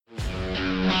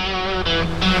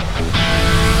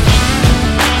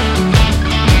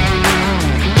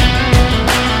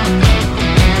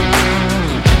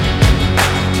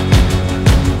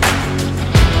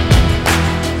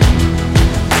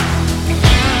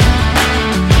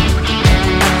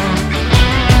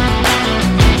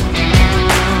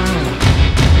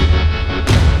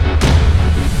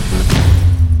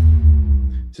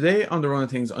Today on The Run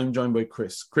of Things, I'm joined by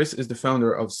Chris. Chris is the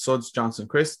founder of Suds Johnson.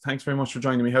 Chris, thanks very much for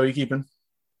joining me. How are you keeping?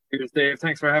 Cheers, Dave.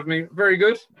 Thanks for having me. Very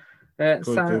good.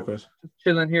 Good.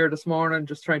 Chilling here this morning,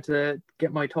 just trying to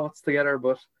get my thoughts together,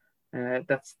 but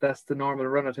that's the normal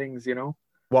run of things, you know.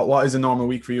 What is a normal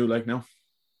week for you like now?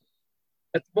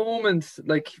 At the moment,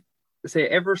 like say,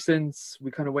 ever since we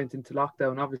kind of went into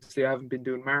lockdown, obviously I haven't been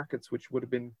doing markets, which would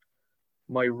have been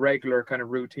my regular kind of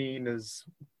routine, is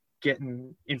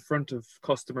getting in front of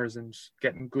customers and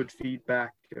getting good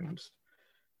feedback and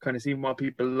kind of seeing what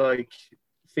people like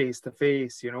face to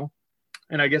face, you know.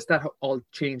 And I guess that all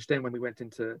changed then when we went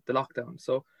into the lockdown.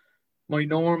 So my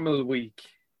normal week,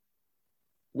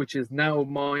 which is now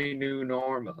my new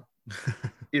normal,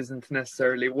 isn't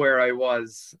necessarily where I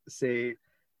was, say,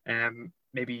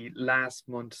 maybe last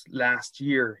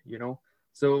year, you know.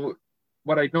 So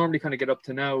what I'd normally kind of get up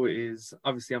to now is,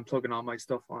 obviously I'm plugging all my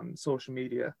stuff on social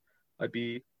media.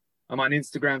 I'm on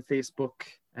Instagram, Facebook,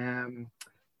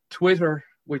 Twitter,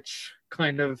 which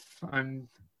kind of I'm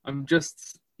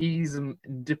just easing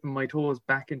and dipping my toes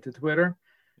back into Twitter.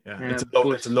 Yeah,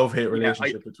 it's a love-hate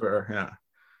relationship with Twitter.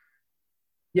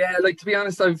 Yeah, like, to be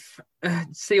honest, I've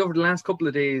say over the last couple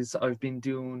of days I've been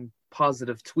doing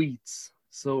positive tweets.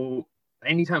 So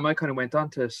anytime I kind of went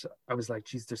onto it, I was like,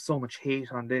 geez, there's so much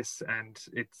hate on this, and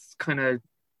it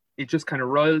just kind of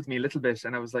riled me a little bit.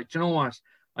 And I was like, do you know what?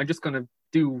 I'm just going to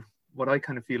do what I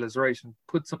kind of feel is right and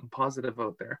put something positive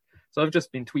out there. So I've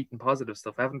just been tweeting positive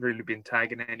stuff. I haven't really been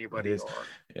tagging anybody.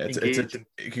 It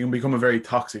can become a very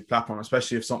toxic platform,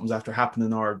 especially if something's after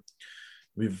happening, or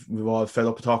we've all fed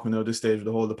up with talking at this stage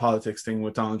with the politics thing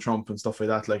with Donald Trump and stuff like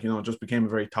that. Like, you know, it just became a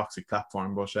very toxic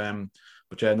platform. But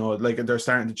yeah, no, like, they're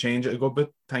starting to change it a good bit,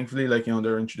 thankfully. Like, you know,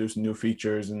 they're introducing new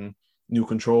features and new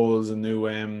controls and new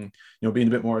being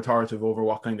a bit more authoritative over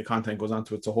what kind of content goes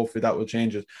onto it. So hopefully that will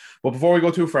change it. But before we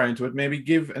go too far into it, maybe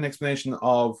give an explanation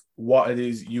of what it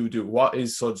is you do. What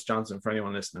is Suds Johnson for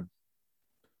anyone listening?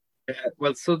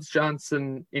 Well, Suds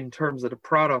Johnson, in terms of the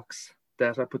products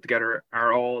that I put together,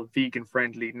 are all vegan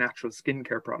friendly natural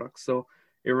skincare products. So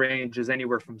it ranges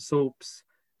anywhere from soaps,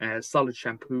 solid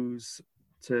shampoos,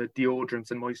 to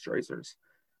deodorants and moisturizers.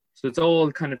 So it's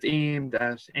all kind of aimed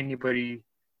at anybody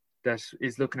that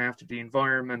is looking after the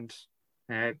environment.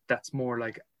 That's more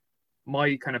like,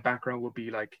 my kind of background would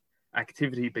be like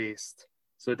activity based.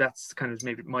 So that's kind of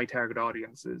maybe my target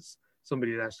audience is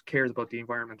somebody that cares about the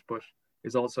environment, but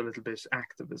is also a little bit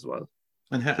active as well.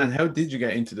 And how did you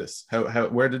get into this?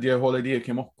 Where did your whole idea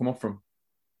come up from?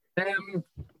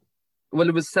 Well,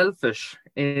 it was selfish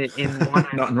in one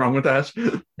Nothing wrong with that.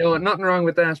 No, nothing wrong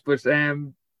with that. But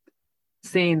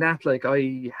saying that, like,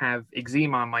 I have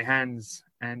eczema on my hands,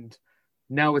 and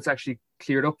now it's actually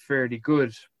cleared up fairly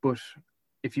good. But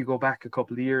if you go back a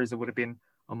couple of years, it would have been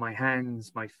on my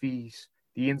hands, my feet,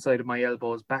 the inside of my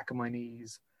elbows, back of my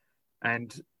knees.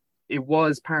 And it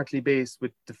was partly based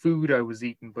with the food I was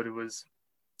eating, but it was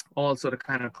also the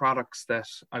kind of products that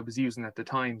I was using at the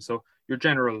time. So your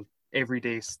general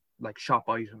everyday, like, shop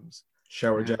items.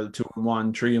 Shower gel,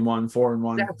 2-in-1, 3-in-1,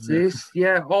 4-in-1. That's it.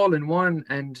 Yeah, all in one.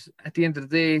 And at the end of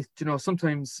the day, you know,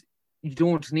 sometimes you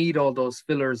don't need all those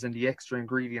fillers and the extra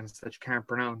ingredients that you can't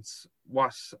pronounce.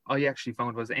 What I actually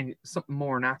found was something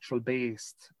more natural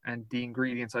based, and the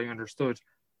ingredients I understood.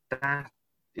 That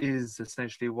is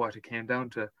essentially what it came down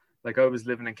to. Like, I was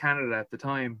living in Canada at the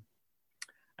time,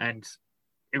 and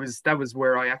that was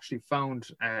where I actually found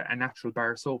a natural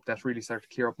bar soap that really started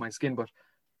to clear up my skin. But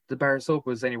the bar soap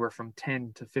was anywhere from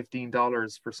 $10 to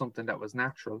 $15 for something that was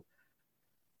natural.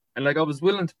 And, like, I was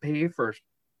willing to pay for it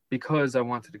because I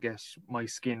wanted to get my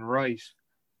skin right.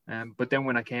 But then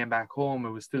when I came back home, it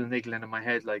was still niggling in my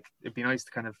head, like, it'd be nice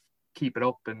to kind of keep it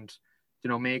up and, you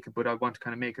know, make it, but I want to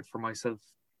kind of make it for myself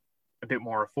a bit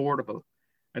more affordable.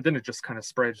 And then it just kind of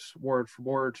spread word for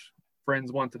word.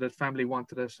 Friends wanted it, family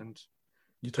wanted it, and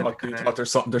you thought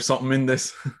there's something in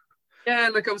this. Yeah,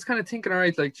 like, I was kind of thinking, all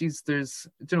right, like, geez, there's,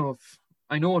 you know, if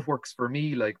I know it works for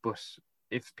me, like, but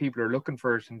if people are looking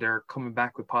for it and they're coming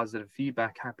back with positive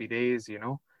feedback, happy days, you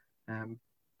know.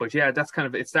 But yeah, that's kind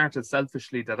of, it started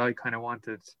selfishly that I kind of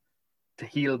wanted to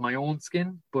heal my own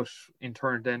skin, but in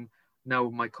turn then now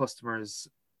my customers,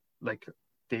 like,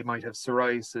 they might have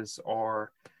psoriasis,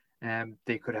 or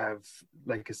they could have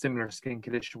like a similar skin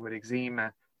condition with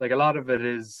eczema. Like, a lot of it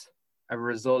is a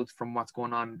result from what's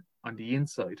going on the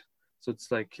inside. So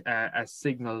it's like a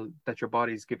signal that your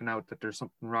body's giving out that there's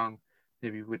something wrong,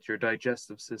 maybe with your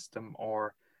digestive system,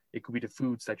 or it could be the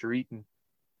foods that you're eating.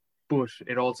 But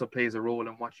it also plays a role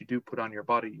in what you do put on your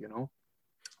body, you know.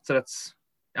 So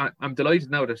I'm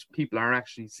delighted now that people are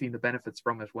actually seeing the benefits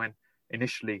from it, when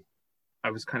initially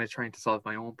I was kind of trying to solve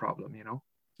my own problem, you know.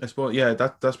 I suppose, yeah,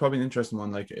 that's probably an interesting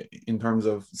one. Like in terms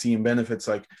of seeing benefits,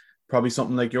 like probably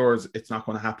something like yours, it's not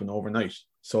going to happen overnight.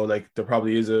 So like there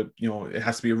probably is it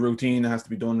has to be a routine, it has to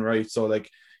be done right. So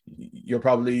like you're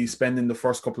probably spending the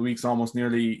first couple of weeks almost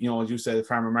nearly, as you said,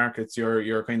 farmer markets,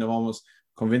 you're kind of almost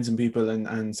convincing people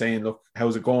and saying, look,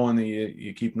 how's it going?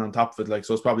 You keeping on top of it. Like,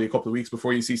 so it's probably a couple of weeks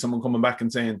before you see someone coming back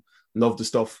and saying, love the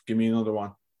stuff, give me another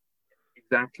one.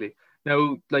 Exactly.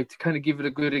 Now, like, to kind of give it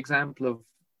a good example of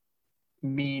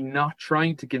me not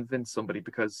trying to convince somebody,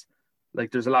 because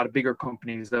like there's a lot of bigger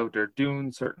companies out there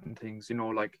doing certain things,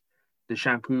 like the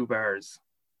shampoo bars,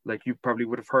 like you probably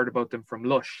would have heard about them from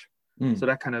Lush. So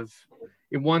that kind of,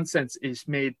 in one sense, is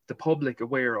made the public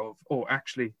aware of, oh,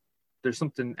 actually there's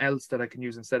something else that I can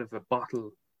use instead of a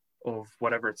bottle of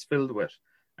whatever it's filled with.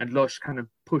 And Lush kind of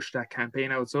pushed that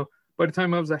campaign out. So by the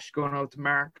time I was actually going out to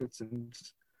markets and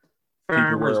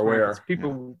farmers markets,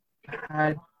 people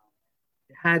had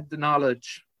the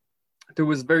knowledge. There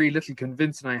was very little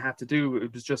convincing I had to do.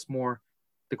 It was just more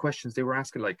the questions they were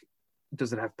asking, like,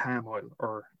 does it have palm oil,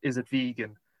 or is it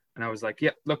vegan? And I was like,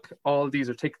 yeah, look, all these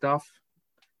are ticked off.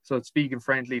 So it's vegan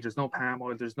friendly. There's no palm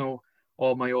oil.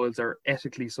 All my oils are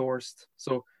ethically sourced.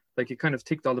 So like it kind of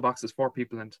ticked all the boxes for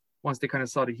people. And once they kind of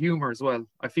saw the humor as well,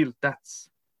 I feel that's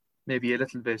maybe a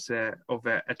little bit of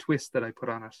a twist that I put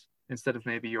on it, instead of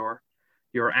maybe your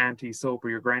auntie soap or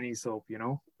your granny soap,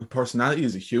 Personality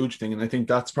is a huge thing. And I think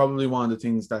that's probably one of the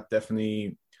things that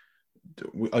definitely,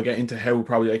 I'll get into how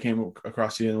probably I came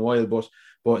across you in a while, but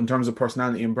in terms of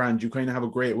personality and brand, you kind of have a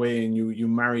great way, and you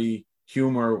marry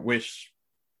humor with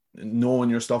knowing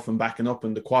your stuff and backing up,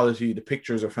 and the quality, the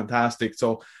pictures are fantastic.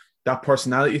 So that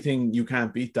personality thing, you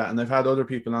can't beat that. And I've had other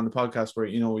people on the podcast where,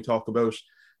 we talk about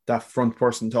that front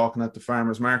person talking at the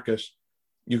farmer's market.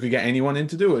 You could get anyone in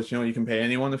to do it. You can pay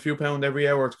anyone a few pounds every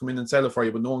hour to come in and sell it for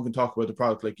you, but no one can talk about the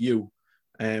product like you.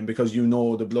 Because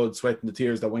the blood, sweat, and the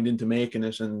tears that went into making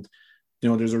it. And,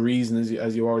 there's a reason,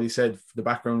 as you already said, the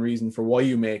background reason for why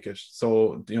you make it.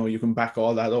 So, you can back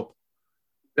all that up.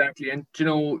 Exactly. And,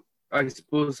 I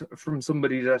suppose from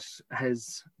somebody that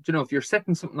has, if you're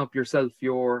setting something up yourself,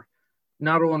 you're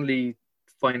not only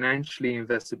financially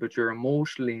invested, but you're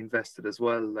emotionally invested as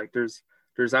well. Like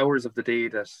there's hours of the day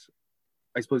that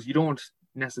I suppose you don't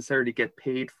necessarily get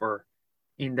paid for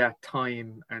in that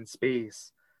time and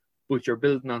space, but you're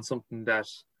building on something that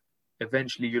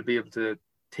eventually you'll be able to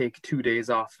take 2 days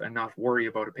off and not worry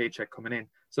about a paycheck coming in.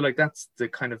 So like that's the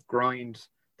kind of grind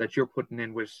that you're putting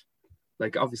in with,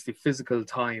 like obviously physical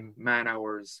time, man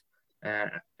hours,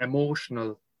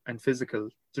 emotional and physical.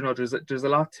 There's a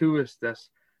lot to it that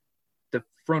the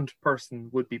front person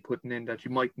would be putting in that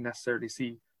you mightn't necessarily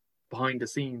see behind the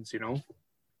scenes,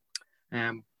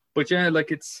 But yeah,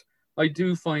 like I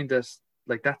do find that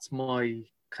like that's my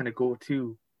kind of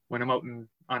go-to when I'm out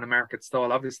on a market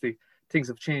stall. Obviously, things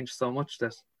have changed so much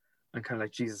that I'm kind of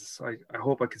like, Jesus, I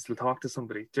hope I can still talk to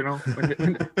somebody,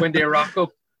 when they rock up.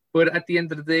 But at the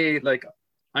end of the day, like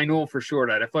I know for sure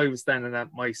that if I was standing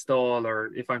at my stall,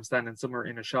 or if I'm standing somewhere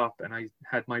in a shop and I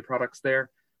had my products there,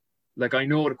 like I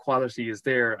know the quality is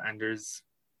there and there's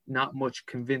not much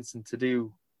convincing to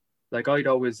do. Like I'd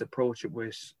always approach it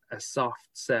with a soft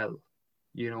sell,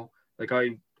 like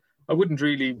I wouldn't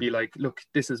really be like, look,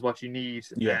 this is what you need,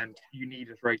 and you need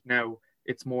it right now.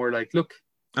 It's more like, look.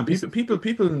 And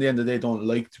people in the end of the day don't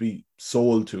like to be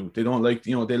sold to. They don't like,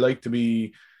 they like to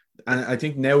be. And I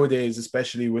think nowadays,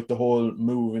 especially with the whole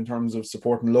move in terms of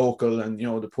supporting local and,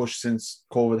 the push since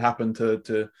COVID happened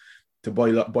to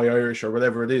buy Irish or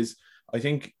whatever it is, I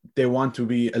think they want to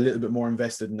be a little bit more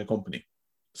invested in the company.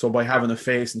 So by having a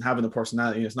face and having a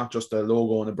personality, it's not just a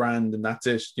logo and a brand and that's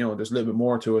it. There's a little bit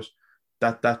more to it.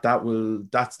 That's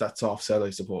that soft sell,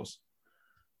 I suppose.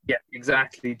 Yeah,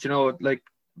 exactly. Like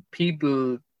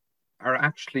people are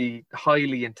actually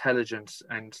highly intelligent,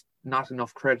 and not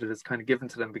enough credit is kind of given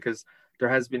to them, because there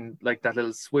has been like that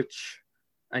little switch,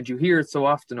 and you hear it so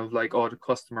often of like, oh, the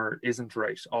customer isn't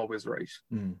always right.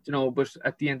 But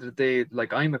at the end of the day,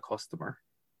 like I'm a customer,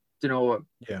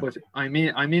 but I'm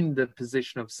in the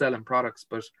position of selling products,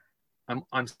 but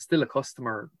I'm still a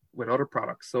customer with other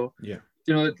products. So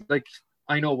like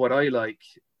I know what I like.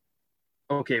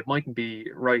 Okay, it mightn't be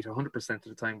right 100% of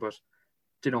the time, but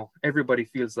everybody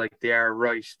feels like they are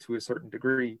right to a certain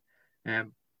degree.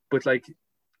 But like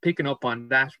picking up on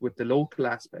that with the local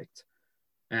aspect.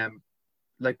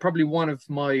 Like probably one of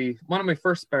my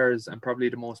first bars and probably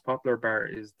the most popular bar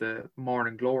is the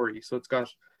Morning Glory. So it's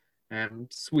got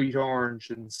sweet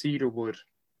orange and cedarwood.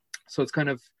 So it's kind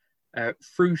of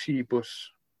fruity but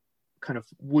kind of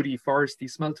woody, foresty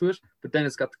smell to it. But then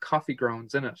it's got the coffee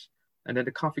grounds in it. And then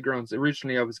the coffee grounds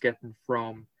originally I was getting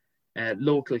from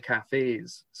local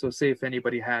cafes. So say if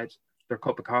anybody had their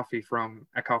cup of coffee from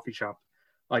a coffee shop,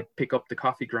 I'd pick up the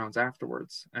coffee grounds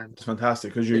afterwards. And it's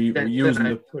fantastic because you're using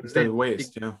it instead of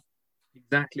waste. Yeah,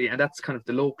 exactly. And that's kind of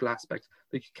the local aspect.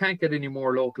 Like, you can't get any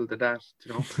more local than that,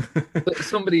 you know. But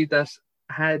somebody that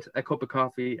had a cup of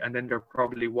coffee and then they're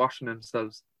probably washing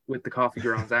themselves with the coffee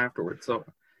grounds afterwards. So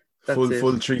that's full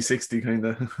 360 kind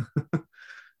of.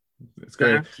 It's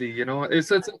great. Exactly, you know. It's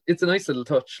a nice little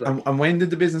touch. Like. And when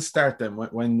did the business start then?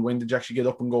 When did you actually get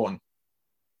up and going?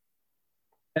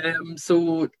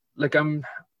 So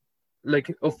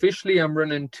like officially I'm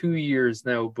running 2 years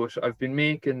now, but I've been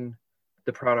making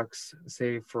the products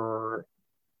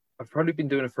I've probably been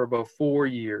doing it for about 4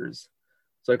 years.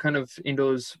 So I kind of, in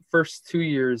those first 2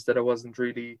 years that I wasn't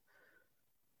really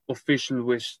official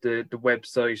with the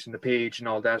website and the page and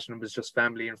all that, and it was just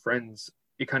family and friends,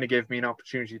 it kind of gave me an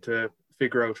opportunity to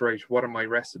figure out, right, what are my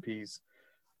recipes?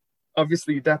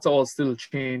 Obviously that's all still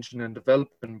changing and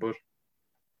developing, but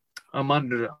I'm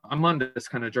on this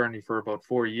kind of journey for about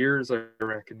 4 years, I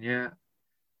reckon. Yeah.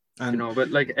 And, you know,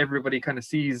 but like everybody kind of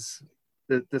sees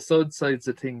the Suds sides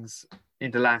of things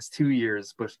in the last 2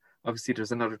 years, but obviously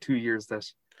there's another 2 years that.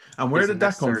 And where did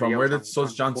that come from? Where did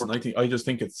Suds Johnson? I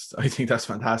think that's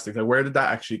fantastic. Like, where did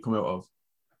that actually come out of?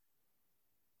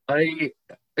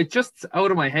 It just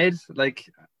out of my head. Like,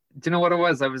 do you know what it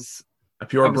was? I was a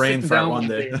pure brain fart one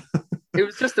day. It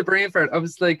was just a brain fart. I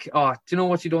was like, oh, do you know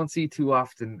what you don't see too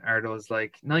often are those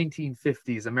like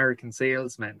 1950s American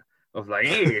salesmen of like,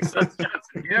 hey, Suds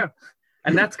Johnson, yeah.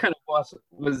 And that's kind of what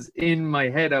was in my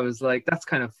head. I was like, that's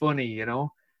kind of funny, you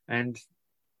know? And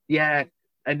yeah,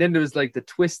 and then there was like the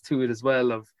twist to it as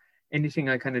well of anything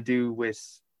I kind of do with,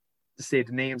 say,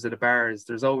 the names of the bars,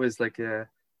 there's always like a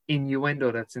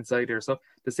innuendo that's inside there. So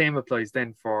the same applies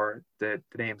then for the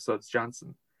name Suds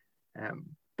Johnson.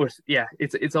 But yeah,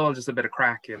 it's all just a bit of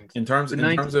crack. And in terms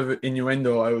of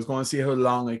innuendo, I was going to see how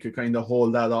long I could kind of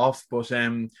hold that off. But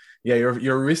yeah,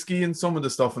 you're risky in some of the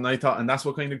stuff, and I thought, and that's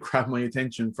what kind of grabbed my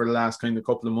attention for the last kind of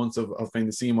couple of months of kind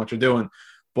of seeing what you're doing.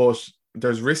 But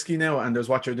there's risky now, and there's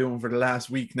what you're doing for the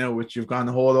last week now, which you've gone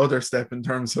a whole other step in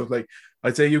terms of, like,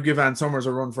 I'd say you give Ann Summers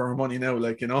a run for her money now,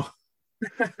 like, you know.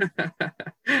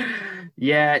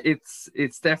 Yeah,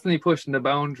 it's definitely pushing the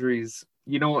boundaries,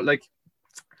 you know. Like,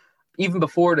 even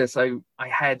before this, I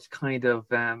had kind of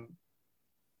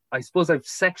I suppose I've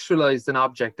sexualized an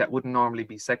object that wouldn't normally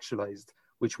be sexualized,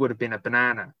 which would have been a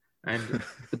banana. And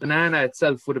the banana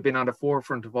itself would have been on the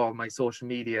forefront of all my social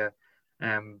media,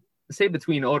 say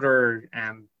between other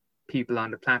people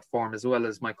on the platform as well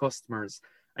as my customers.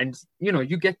 And, you know,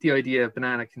 you get the idea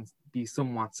banana can be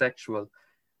somewhat sexual.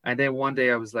 And then one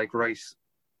day I was like, right,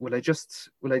 will I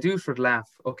do it for the laugh?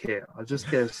 Okay, I'll just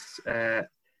get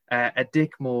a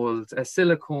dick mold, a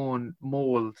silicone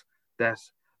mold that,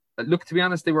 look, to be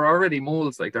honest, they were already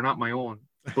molds, like they're not my own.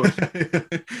 But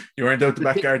you weren't out the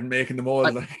back garden making the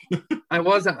mold. I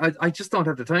wasn't. I just don't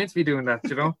have the time to be doing that,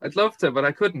 you know. I'd love to, but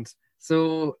I couldn't.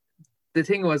 So the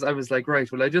thing was, I was like, right,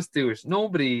 well, I just do it.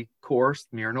 Nobody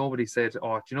coerced me, or nobody said,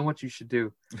 oh, do you know what you should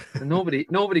do? And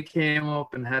nobody came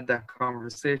up and had that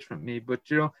conversation with me. But,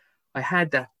 you know, I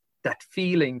had that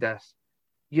feeling that,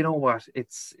 you know what,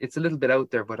 it's a little bit out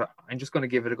there, but I'm just going to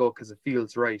give it a go because it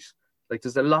feels right. Like,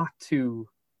 there's a lot to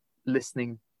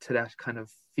listening to that kind of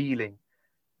feeling.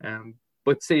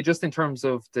 But say, just in terms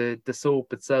of the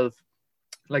soap itself,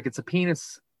 like, it's a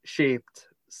penis shaped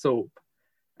soap,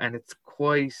 and it's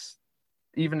quite,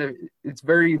 even it's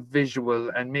very visual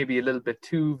and maybe a little bit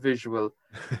too visual.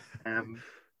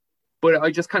 But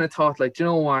I just kind of thought, like, you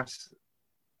know what,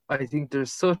 I think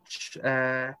there's such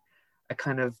a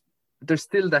kind of, there's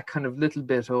still that kind of little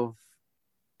bit of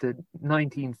the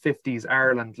 1950s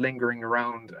Ireland lingering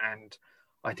around, and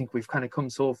I think we've kind of come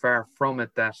so far from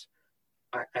it that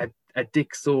a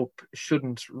dick soap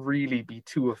shouldn't really be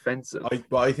too offensive.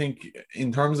 But I think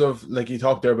in terms of, like, you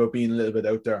talked there about being a little bit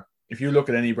out there. If you look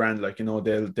at any brand, like, you know,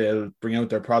 they'll bring out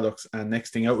their products, and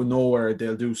next thing, out of nowhere,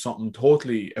 they'll do something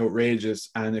totally outrageous,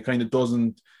 and it kind of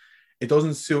doesn't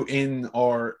suit in,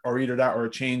 or either that, or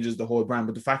it changes the whole brand.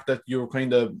 But the fact that you're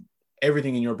kind of,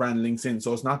 everything in your brand links in,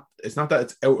 so it's not that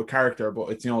it's out of character, but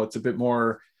it's, you know, it's a bit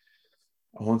more,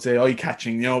 I won't say eye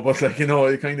catching, but like,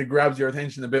 it kind of grabs your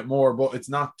attention a bit more, but it's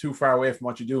not too far away from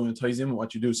what you do and it ties in with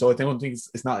what you do. So I don't think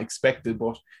it's not expected,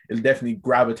 but it'll definitely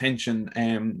grab attention.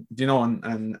 And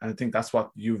I think that's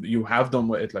what you have done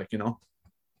with it, like,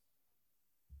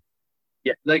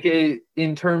 Yeah, like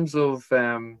in terms of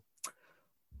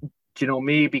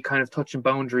maybe kind of touching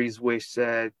boundaries with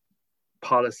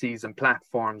policies and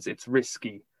platforms, it's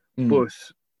risky, Mm. but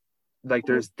like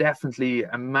there's definitely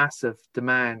a massive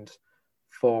demand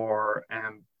for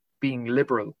being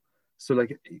liberal. So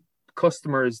like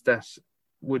customers that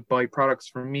would buy products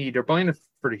from me, they're buying it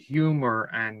for the humor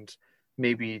and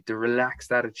maybe the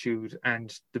relaxed attitude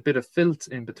and the bit of filth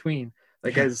in between.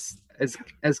 Like Yeah.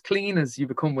 as clean as you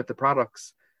become with the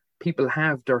products, people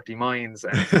have dirty minds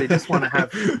and they just want to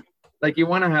have like you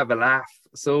want to have a laugh.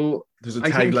 So There's a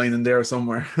I think tagline in there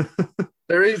somewhere.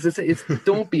 there is. It's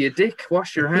don't be a dick.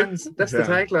 Wash your hands. That's the Yeah.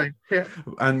 tagline. Yeah.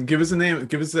 And give us a name,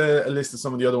 give us a list of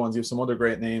some of the other ones. You have some other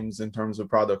great names in terms of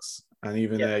products, and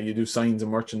even Yeah. you do signs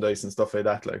and merchandise and stuff like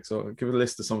that. Like, so give a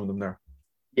list of some of them there.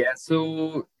 Yeah.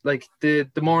 So like the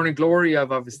Morning Glory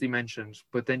I've obviously mentioned,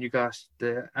 but then you got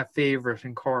a favorite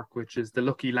in Cork, which is the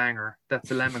Lucky Langer. That's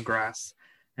a lemongrass.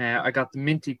 I got the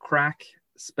Minty Crack,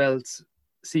 spelt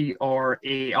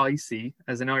Craic,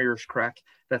 as an Irish crack.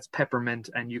 That's peppermint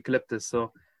and eucalyptus.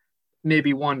 So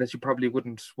maybe one that you probably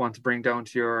wouldn't want to bring down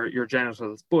to your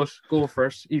genitals, but go for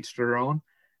it, each their own.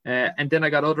 And then I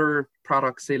got other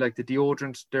products, say like the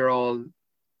deodorant, they're all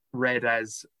read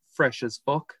as fresh as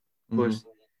fuck, but Mm-hmm.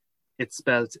 it's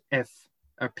spelled F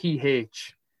or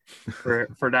PH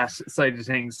for that side of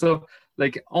things. So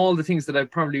like all the things that I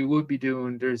probably would be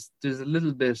doing, there's a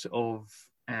little bit of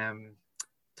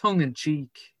tongue in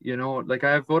cheek, like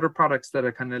I have other products that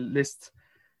I kind of list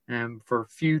for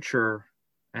future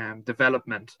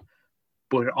development,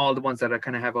 but all the ones that I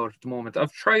kind of have out at the moment,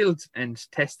 I've trialed and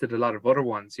tested a lot of other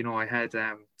ones. I had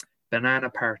Banana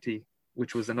Party,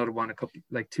 which was another one a couple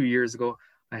like 2 years ago.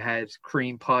 I had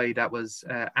Cream Pie, that was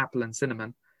apple and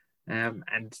cinnamon,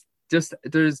 and just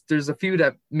there's a few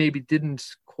that maybe didn't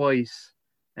quite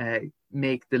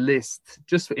make the list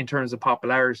just in terms of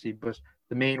popularity, but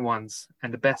the main ones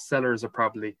and the best sellers are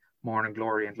probably Morning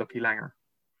Glory and Lucky Langer.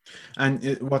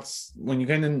 And what's when you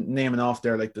kind of naming off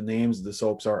there, like the names of the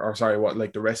soaps, or sorry, what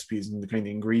like the recipes and the kind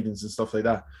of ingredients and stuff like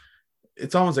that.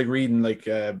 It's almost like reading like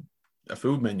a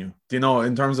food menu. Do you know,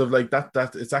 in terms of like that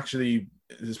it's actually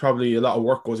there's probably a lot of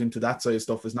work goes into that side of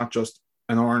stuff. It's not just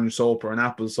an orange soap or an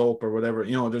apple soap or whatever.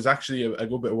 There's actually a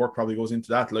good bit of work probably goes into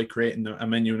that, like creating a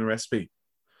menu and a recipe.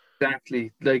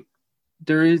 Exactly. Like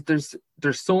there's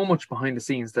so much behind the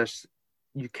scenes that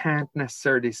you can't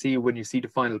necessarily see when you see the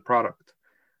final product.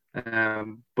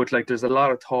 But like there's a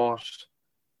lot of thought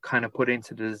kind of put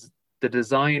into the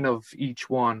design of each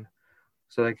one.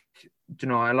 So like a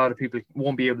lot of people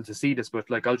won't be able to see this, but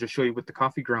like I'll just show you with the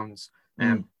coffee grounds.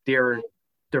 Mm. They're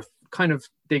kind of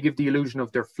they give the illusion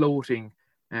of they're floating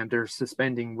and they're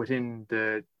suspending within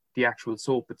the actual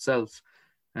soap itself.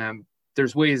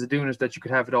 There's ways of doing it that you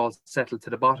could have it all settled to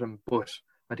the bottom, but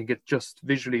I think it just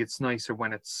visually it's nicer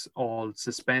when it's all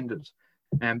suspended.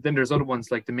 And then there's other ones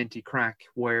like the Minty Crack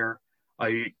where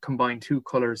I combine two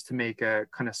colors to make a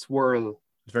kind of swirl.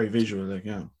 It's very visual, like,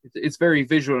 yeah. It's very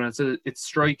visual and it's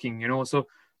striking, So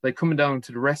like coming down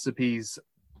to the recipes,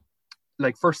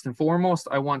 like first and foremost,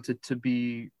 I want it to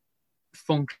be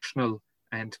functional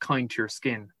and kind to your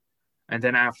skin. And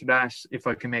then after that, if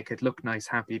I can make it look nice,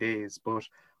 happy days. But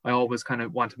I always kind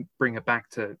of want to bring it back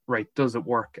to, right, does it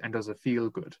work and does it feel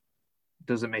good?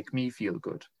 Does it make me feel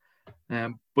good?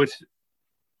 But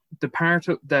the part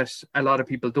that a lot of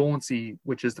people don't see,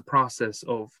 which is the process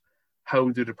of how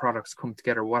do the products come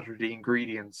together? What are the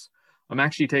ingredients? I'm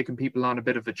actually taking people on a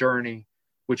bit of a journey,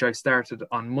 which I started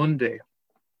on Monday,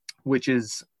 which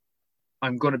is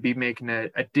I'm going to be making a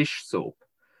dish soap.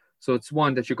 So it's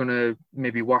one that you're going to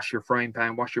maybe wash your frying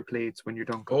pan, wash your plates when you're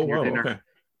done Oh cooking your wow, dinner.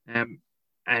 okay.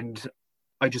 And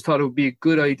I just thought it would be a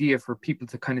good idea for people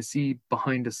to kind of see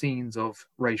behind the scenes of,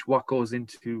 right, what goes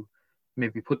into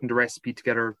maybe putting the recipe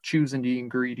together, choosing the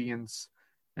ingredients,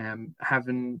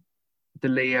 having the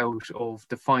layout of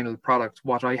the final product,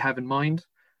 what I have in mind.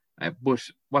 But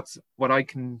what I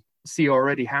can see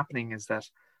already happening is that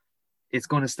it's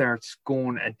going to start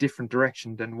going a different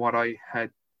direction than what I had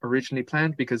originally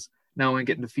planned, because now I'm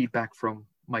getting the feedback from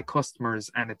my customers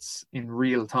and it's in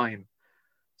real time.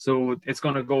 So it's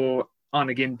going to go on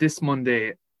again this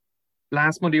Monday.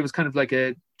 Last Monday was kind of like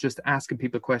just asking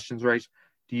people questions, right?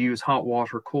 Do you use hot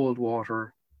water, cold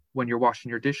water when you're washing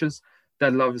your dishes?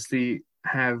 That'll obviously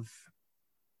have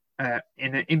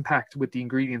an impact with the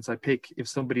ingredients I pick. If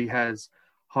somebody has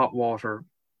hot water,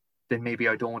 then maybe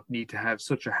I don't need to have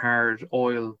such a hard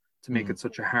oil to make it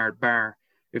such a hard bar.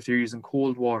 If they're using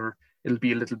cold water, it'll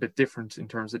be a little bit different in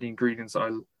terms of the ingredients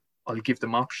I'll give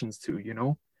them options to, you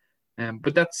know.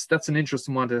 But that's an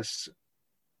interesting one. That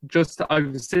just I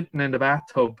was sitting in the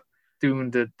bathtub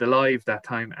doing the live that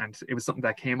time, and it was something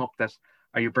that came up that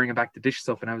are you bringing back the dish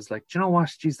stuff? And I was like, do you know what?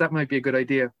 Geez, that might be a good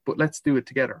idea, but let's do it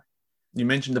together. You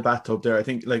mentioned the bathtub there. I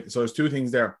think like so. There's two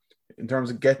things there in terms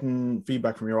of getting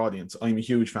feedback from your audience. I'm a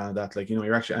huge fan of that. Like, you know,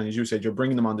 you're actually, and as you said, you're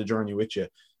bringing them on the journey with you.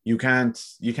 You can't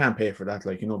pay for that,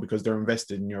 like, you know, because they're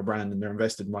invested in your brand and they're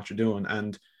invested in what you're doing,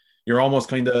 and you're almost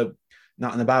kind of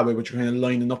not in a bad way, but you're kind of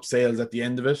lining up sales at the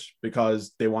end of it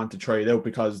because they want to try it out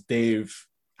because they've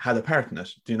had a part in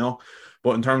it, you know.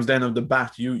 But in terms then of the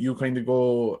bat, you kind of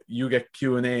go, you get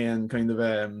Q&A and kind of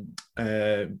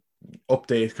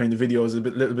update kind of videos a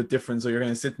little bit different. So you're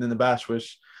kind of sitting in the bat with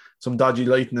some dodgy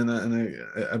lighting and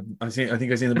I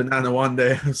think I seen a banana one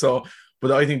day. So,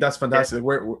 but I think that's fantastic.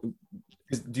 Yeah.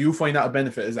 Do you find that a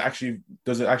benefit?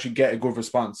 Does it actually get a good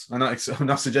response? I'm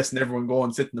not suggesting everyone go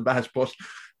and sit in the bat, but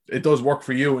it does work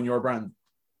for you and your brand.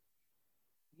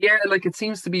 Yeah, like it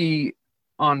seems to be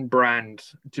on brand.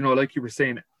 Do you know, like you were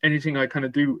saying, anything I kind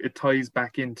of do, it ties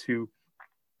back into,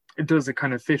 does it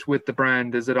kind of fit with the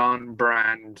brand? Is it on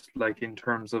brand? Like in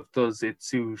terms of, does it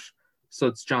suit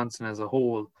Suds Johnson as a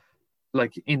whole?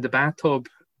 Like in the bathtub,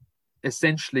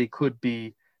 essentially could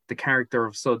be the character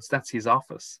of Suds. That's his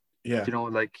office. Yeah. You know,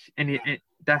 like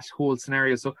that whole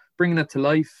scenario. So bringing it to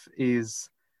life is,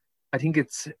 I think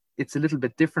it's a little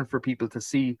bit different for people to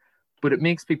see, but it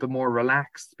makes people more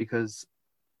relaxed because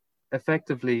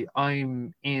effectively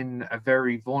I'm in a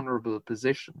very vulnerable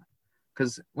position.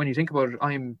 Because when you think about it,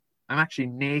 I'm actually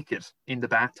naked in the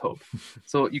bathtub.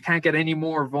 So you can't get any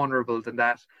more vulnerable than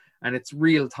that. And it's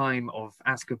real time of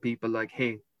asking people like,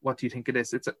 hey, what do you think of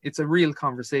this? It's a real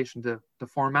conversation. The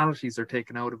formalities are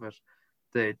taken out of it.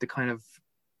 The kind of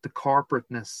the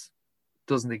corporateness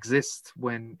doesn't exist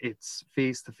when it's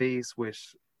face to face with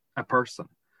a person.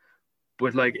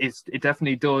 But like it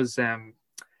definitely does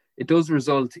it does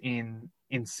result in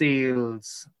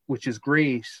sales, which is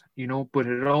great, you know, but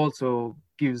it also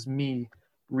gives me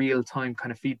real time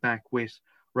kind of feedback with,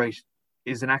 right,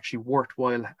 is it actually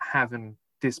worthwhile having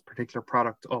this particular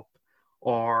product up,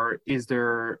 or is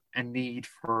there a need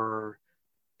for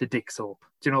the dick soap?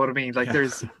 Do you know what I mean? Like Yeah.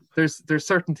 there's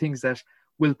certain things that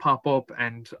will pop up,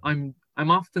 and I'm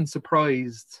often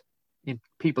surprised in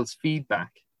people's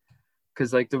feedback,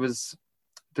 because like there's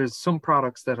some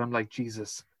products that I'm like,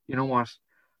 Jesus, you know what?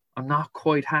 I'm not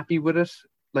quite happy with it.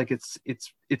 Like it's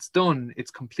done,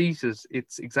 it's completed,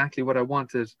 it's exactly what I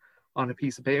wanted on a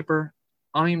piece of paper.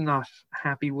 I'm not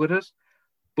happy with it,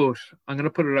 but I'm gonna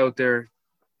put it out there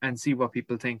and see what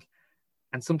people think.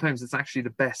 And sometimes it's actually the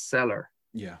best seller.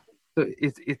 Yeah. So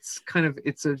it's kind of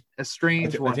a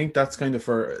strange one. I think that's kind of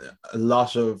for a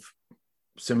lot of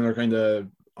similar kind of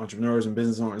entrepreneurs and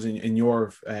business owners in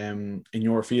your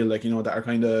field, like, you know, that are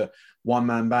kind of one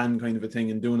man band kind of a thing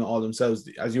and doing it all themselves.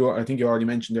 I think you already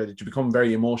mentioned there, that you become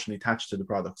very emotionally attached to the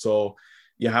product. So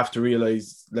you have to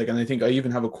realize, like, and I think I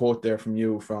even have a quote there from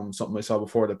you from something I saw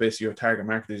before, that basically your target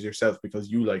market is yourself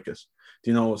because you like it,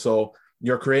 you know. So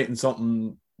you're creating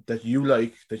something that you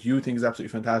like, that you think is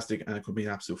absolutely fantastic, and it could be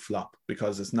an absolute flop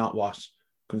because it's not what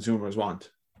consumers want.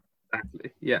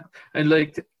 Exactly. Yeah. And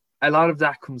like a lot of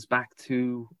that comes back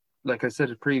to, like I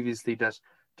said it previously, that,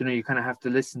 you know, you kind of have to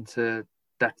listen to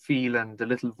that feel and the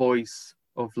little voice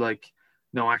of like,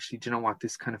 no, actually, do you know what,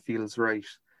 this kind of feels right.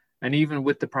 And even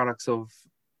with the products of,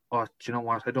 oh, do you know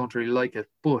what, I don't really like it,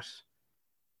 but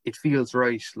it feels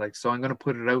right. Like, so I'm going to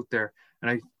put it out there. And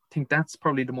I think that's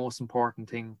probably the most important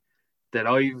thing that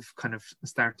I've kind of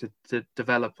started to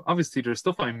develop. Obviously, there's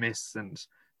stuff I miss, and,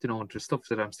 you know, there's stuff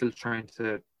that I'm still trying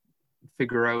to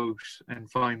figure out and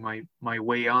find my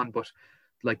way on. But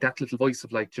like that little voice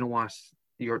of like, do you know what,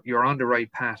 you're on the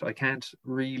right path. I can't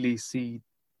really see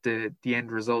the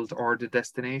end result or the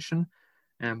destination,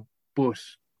 but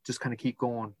just kind of keep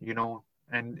going, you know.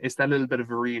 And it's that little bit of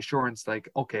a reassurance, like,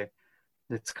 okay,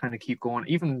 let's kind of keep going,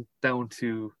 even down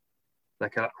to,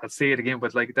 like, I'll say it again,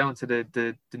 but like down to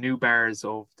the new bars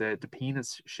of the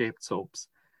penis shaped soaps.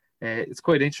 It's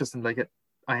quite interesting. Like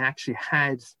I actually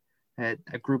had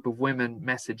a group of women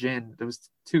message in. There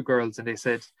was two girls, and they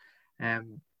said,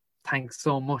 thanks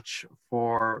so much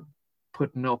for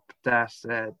putting up that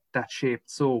shaped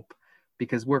soap,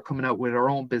 because we're coming out with our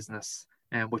own business,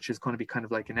 which is going to be kind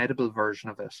of like an edible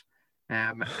version of it.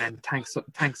 And thanks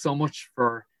so much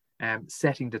for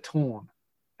setting the tone.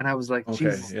 And I was like, okay,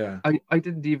 Jesus, yeah. I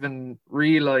didn't even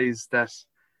realize that,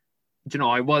 you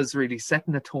know, I was really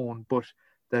setting the tone, but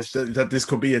that that this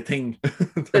could be a thing.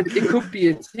 that it could be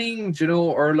a thing, you know,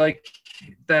 or like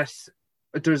that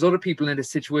there's other people in this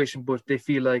situation, but they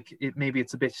feel like it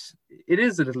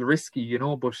is a little risky, you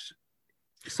know, but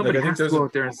Like somebody I think has to go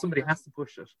out there and somebody has to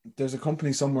push it. there's a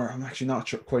company somewhere. I'm actually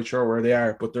not quite sure where they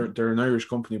are, but they're an Irish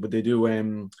company, but they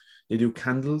do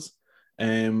candles,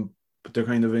 but they're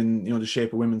kind of in the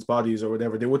shape of women's bodies or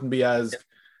whatever. They wouldn't be as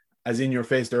in your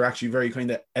face. They're actually very kind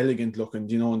of elegant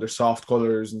looking, and they're soft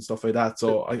colors and stuff like that.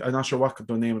 So I'm not sure what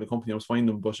the name of the company I was finding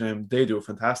them, but they do a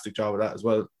fantastic job of that as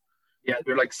well. Yeah,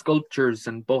 they're like sculptures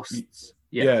and busts.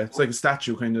 Yeah, it's like a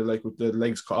statue, kind of like with the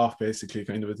legs cut off, basically,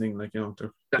 kind of a thing. Like they look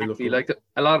Exactly. good. Like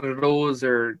a lot of those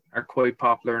are quite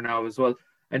popular now as well.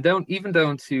 And down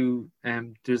to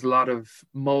there's a lot of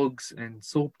mugs and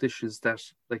soap dishes that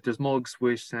like there's mugs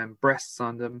with breasts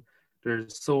on them.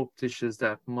 There's soap dishes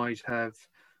that might have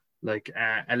like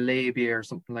a labia or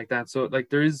something like that. So like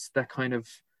there is that kind of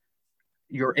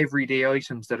your everyday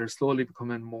items that are slowly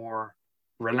becoming more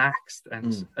relaxed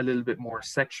and a little bit more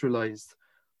sexualized.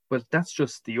 But that's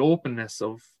just the openness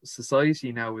of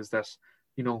society now, is that,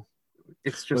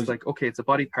 it's just Well, like, okay, it's a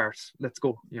body part. Let's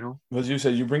go, well, as you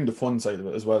said, you bring the fun side of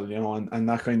it as well, and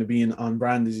that kind of being on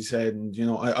brand, as you said. And,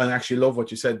 I actually love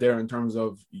what you said there in terms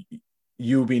of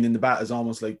you being in the bat is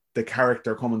almost like the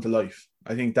character coming to life.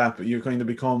 I think that you kind of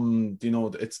become,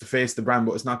 it's the face of the brand,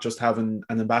 but it's not just having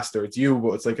an ambassador. It's you,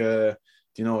 but it's like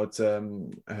it's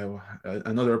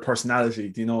another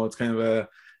personality. It's kind of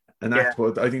an act.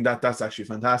 But I think that's actually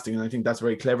fantastic, and I think that's a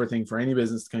very clever thing for any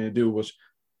business to kind of do, but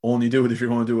only do it if you're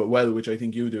going to do it well, which I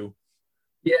think you do.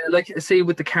 Yeah, like I say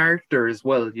with the character as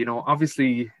well,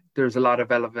 obviously there's a lot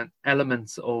of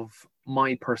elements of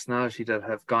my personality that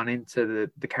have gone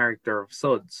into the character of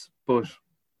Suds, but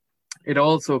it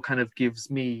also kind of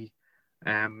gives me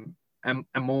a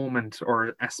moment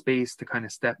or a space to kind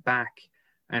of step back,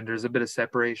 and there's a bit of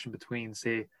separation between,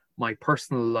 say, my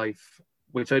personal life,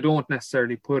 which I don't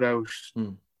necessarily put out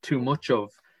too much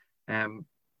of,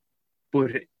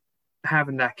 but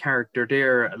having that character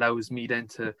there allows me then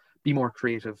to be more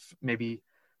creative, maybe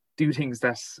do things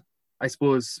that I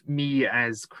suppose me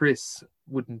as Chris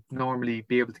wouldn't normally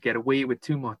be able to get away with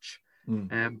too much.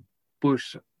 But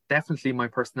definitely my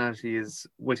personality is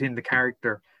within the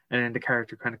character, and then the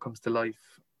character kind of comes to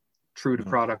life through the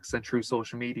products and through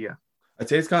social media. I'd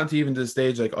say it's gotten to even to the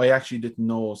stage, like I actually didn't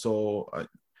know. So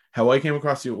how I came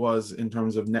across you was in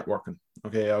terms of networking.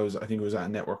 Okay, I think it was at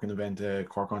a networking event,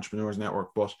 Cork Entrepreneurs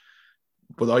Network, but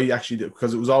I actually did,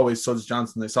 because it was always Suds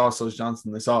Johnson. I saw Suds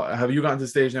Johnson. Have you gotten to the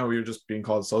stage now where you're just being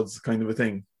called Suds kind of a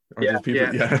thing? Or yeah,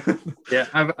 people, yeah.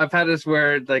 I've had it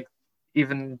where like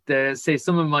even say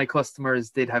some of my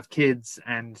customers, they'd have kids,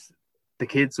 and the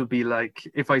kids would be like,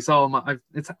 if I saw them,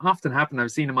 it's often happened.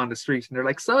 I've seen them on the street, and they're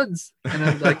like Suds, and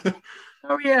I'm like,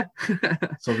 oh yeah.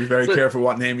 So be very careful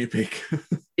what name you pick.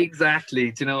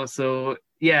 Exactly, So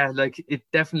yeah, like it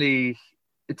definitely,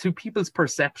 to people's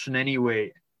perception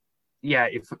anyway. Yeah,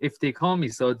 if they call me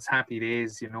Suds, happy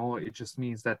days. It just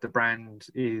means that the brand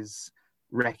is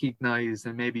recognized,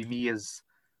 and maybe me as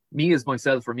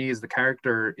myself, or me as the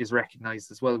character is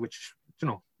recognized as well, which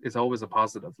is always a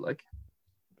positive. Like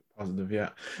positive, yeah.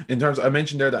 In terms, I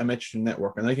mentioned there that I mentioned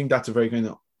network, and I think that's a very kind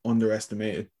of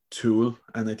underestimated tool,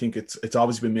 and I think it's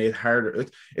obviously been made harder.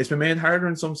 It's been made harder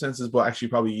in some senses, but actually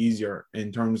probably easier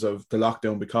in terms of the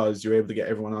lockdown, because you're able to get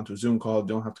everyone onto a Zoom call,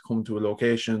 don't have to come to a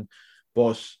location.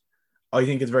 But I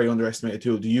think it's a very underestimated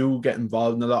tool. Do you get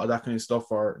involved in a lot of that kind of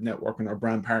stuff, or networking, or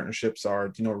brand partnerships,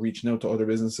 or reaching out to other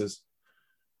businesses?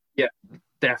 Yeah,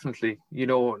 definitely.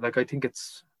 Like I think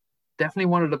it's definitely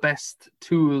one of the best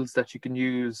tools that you can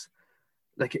use.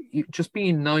 Like just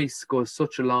being nice goes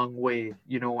such a long way,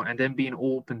 and then being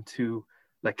open to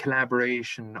like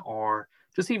collaboration, or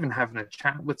just even having a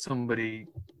chat with somebody.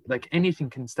 Like anything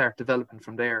can start developing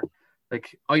from there.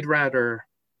 Like I'd rather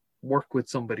work with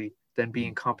somebody than be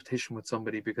in competition with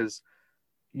somebody, because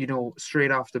straight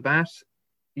off the bat,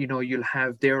 you'll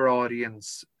have their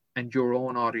audience and your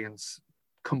own audience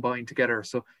combined together,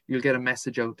 so you'll get a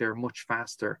message out there much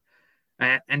faster.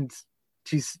 And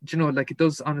geez, like it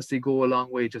does honestly go a long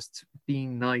way, just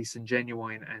being nice and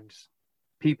genuine, and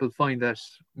people find that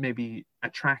maybe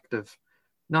attractive,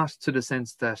 not to the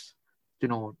sense that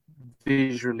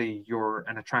visually you're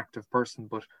an attractive person,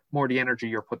 but more the energy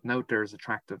you're putting out there is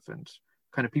attractive, and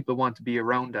kind of people want to be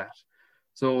around that.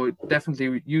 So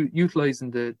definitely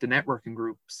utilizing the networking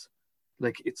groups,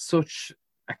 like it's such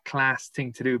a class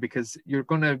thing to do, because you're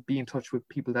going to be in touch with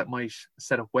people that might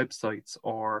set up websites,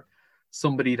 or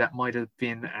somebody that might have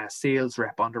been a sales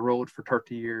rep on the road for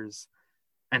 30 years,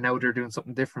 and now they're doing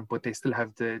something different, but they still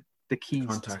have the key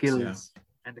skills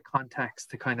and the contacts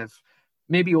to kind of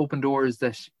maybe open doors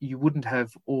that you wouldn't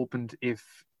have opened if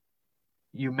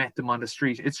you met them on the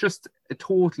street. It's just a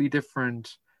totally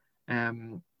different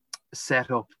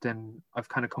setup than I've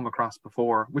kind of come across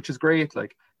before, which is great.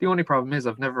 Like the only problem is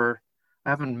I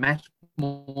haven't met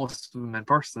most of them in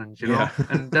person, you know, Yeah.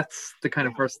 and that's the kind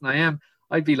of person I am.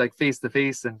 I'd be like face to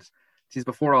face, and geez,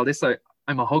 before all this,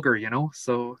 I'm a hugger, you know,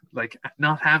 so like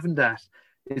not having that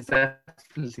is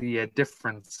definitely a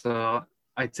difference. So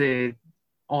I'd say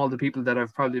all the people that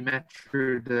I've probably met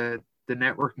through the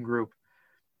networking group,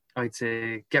 I'd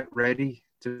say get ready.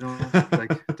 You know,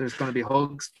 like there's going to be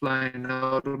hugs flying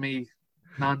out of me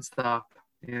nonstop.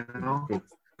 You know.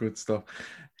 Good stuff.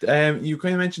 You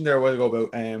kind of mentioned there a while ago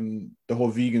about the whole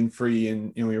vegan free,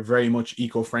 and you know you're very much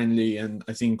eco friendly, and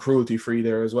I seen cruelty free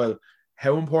there as well.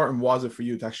 How important was it for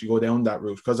you to actually go down that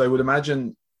route? Because I would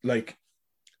imagine like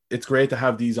it's great to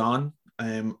have these on.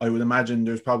 I would imagine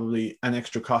there's probably an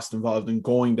extra cost involved in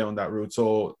going down that route.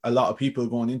 So a lot of people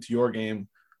going into your game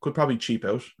could probably cheap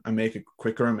out and make it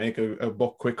quicker and make a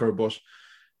buck quicker. But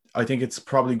I think it's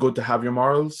probably good to have your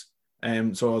morals.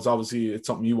 So it's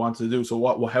something you want to do.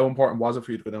 So how important was it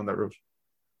for you to go down that route?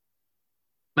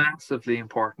 Massively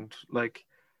important. Like,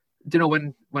 you know,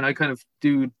 when I kind of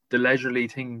do the leisurely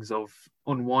things of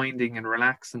unwinding and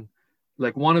relaxing,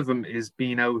 like one of them is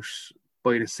being out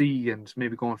by the sea and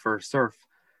maybe going for a surf.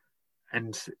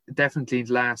 And definitely in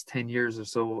the last 10 years or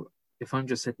so, if I'm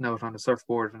just sitting out on a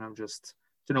surfboard and I'm just,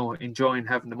 you know, enjoying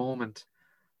having the moment,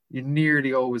 you're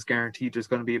nearly always guaranteed there's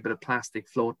going to be a bit of plastic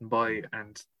floating by.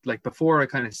 And like before I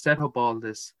kind of set up all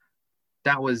this,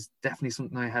 that was definitely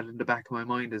something I had in the back of my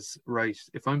mind is, right,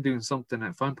 if I'm doing something,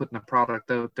 if I'm putting a product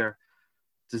out there,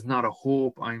 there's not a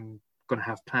hope I'm going to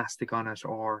have plastic on it,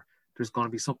 or there's going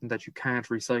to be something that you can't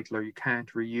recycle or you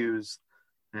can't reuse.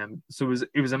 So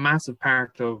it was a massive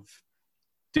part of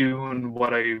doing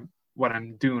what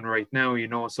I'm doing right now, you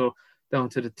know. So down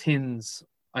to the tins,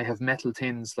 I have metal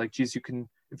tins. Like, geez, you can,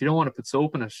 if you don't want to put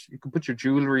soap in it, you can put your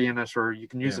jewelry in it, or you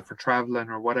can use it for traveling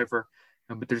or whatever.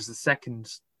 But there's a second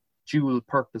dual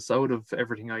purpose out of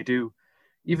everything I do,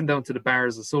 even down to the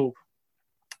bars of soap.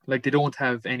 Like they don't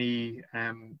have any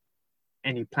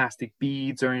plastic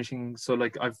beads or anything. So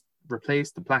like I've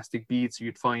replaced the plastic beads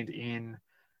you'd find in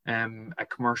a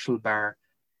commercial bar,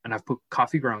 and I've put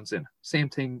coffee grounds in. Same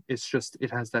thing. It's just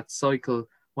it has that cycle.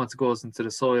 Once it goes into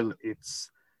the soil, it's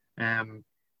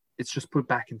just put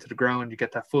back into the ground. You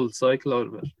get that full cycle out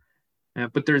of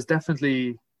it. But there's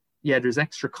definitely, there's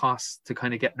extra costs to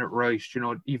kind of getting it right. You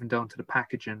know, even down to the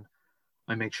packaging.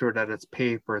 I make sure that it's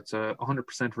paper. It's 100%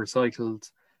 recycled.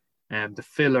 And the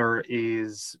filler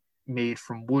is made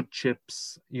from wood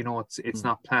chips. You know, it's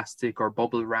not plastic or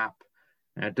bubble wrap.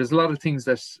 There's a lot of things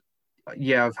that,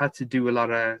 I've had to do a lot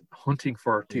of hunting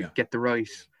for to get the right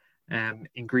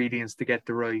ingredients, to get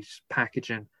the right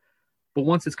packaging. But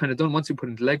once it's kind of done, once you put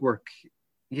in the legwork,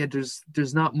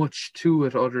 there's not much to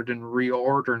it other than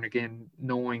reordering again,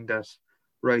 knowing that,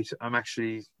 right,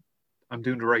 I'm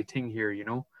doing the right thing here, you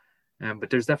know. But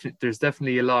there's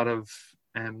definitely a lot of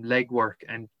legwork,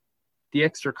 and the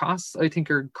extra costs I think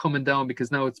are coming down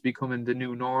because now it's becoming the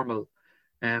new normal.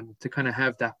 To kind of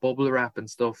have that bubble wrap and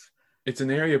stuff. It's an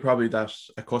area probably that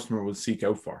a customer will seek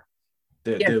out for.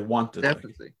 They want it.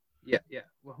 Definitely. Like. Yeah,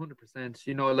 100%.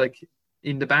 You know, like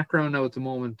in the background now at the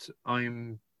moment,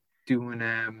 I'm doing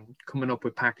coming up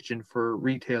with packaging for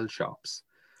retail shops.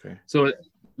 Okay. So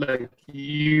like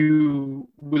you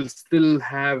will still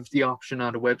have the option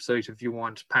on the website if you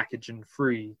want packaging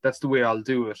free. That's the way I'll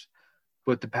do it.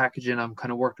 But the packaging I'm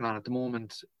kind of working on at the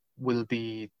moment will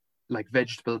be like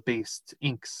vegetable based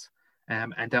inks,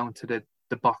 and down to the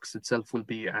box itself will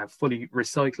be a fully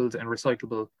recycled and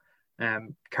recyclable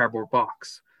cardboard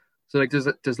box. So like there's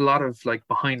a lot of like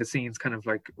behind the scenes kind of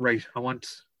like, right, I want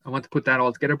to put that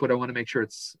all together, but I want to make sure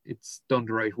it's done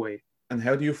the right way. And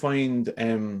how do you find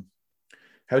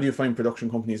production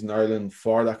companies in Ireland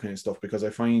for that kind of stuff? Because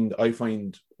I find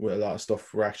with a lot of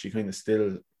stuff we're actually kind of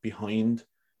still behind,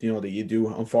 you know, that you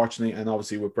do, unfortunately. And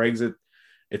obviously with Brexit,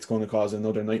 it's going to cause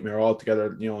another nightmare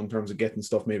altogether, you know, in terms of getting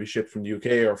stuff maybe shipped from the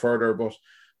UK or further. But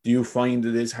do you find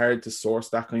it is hard to source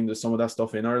some of that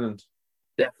stuff in Ireland?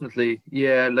 Definitely.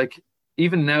 Yeah. Like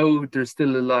even now, there's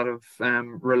still a lot of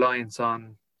reliance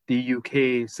on the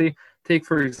UK. Say, take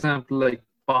for example, like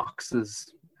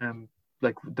boxes,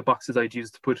 like the boxes I'd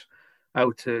use to put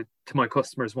out to my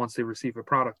customers once they receive a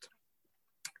product.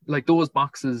 Like those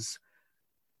boxes,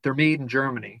 they're made in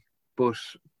Germany, but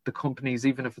the companies,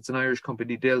 even if it's an Irish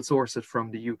company, they'll source it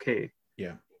from the UK.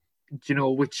 Yeah. You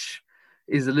know, which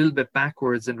is a little bit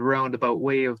backwards and roundabout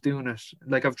way of doing it.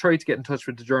 Like I've tried to get in touch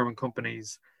with the German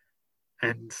companies,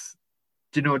 and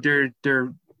you know,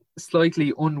 they're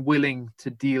slightly unwilling to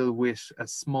deal with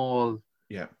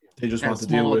Yeah, they just want to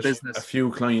deal small with a business.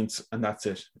 few clients and that's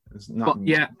it. It's not But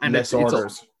yeah, and less it's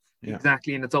orders. Yeah,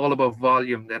 exactly, and it's all about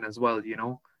volume then as well, you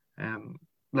know. Um,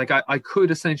 like I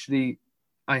could essentially,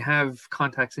 I have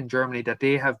contacts in Germany that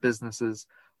they have businesses.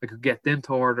 I could get them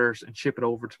to orders and ship it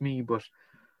over to me, but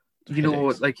you know,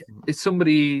 headaches. like it's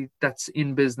somebody that's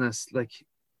in business, like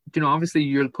you know, obviously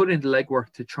you'll put in the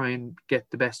legwork to try and get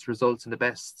the best results and the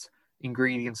best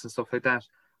ingredients and stuff like that.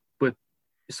 But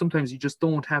sometimes you just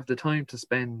don't have the time to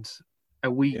spend a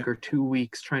Yeah, week or 2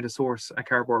 weeks trying to source a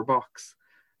cardboard box.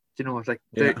 You know, it's like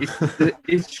yeah. it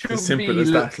It's as should simple be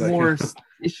as that. Like, more,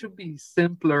 it should be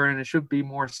simpler and it should be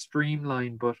more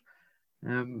streamlined. But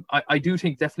I do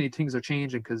think definitely things are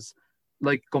changing because,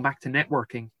 like, going back to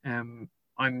networking,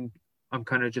 I'm I'm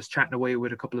kind of just chatting away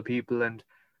with a couple of people, and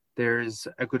there's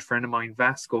a good friend of mine,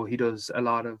 Vasco. He does a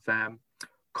lot of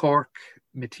cork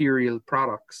material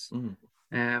products, mm,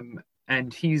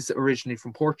 and he's originally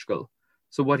from Portugal.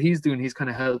 So what he's doing, he's kind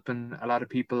of helping a lot of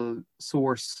people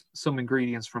source some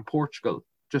ingredients from Portugal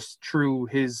just through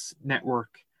his network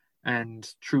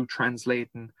and through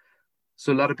translating.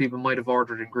 So a lot of people might have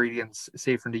ordered ingredients,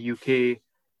 say from the UK,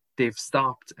 they've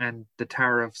stopped, and the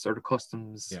tariffs or the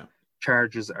customs yeah,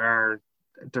 charges are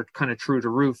they're kind of through the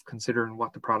roof considering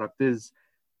what the product is.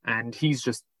 And he's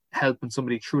just helping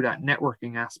somebody through that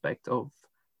networking aspect of,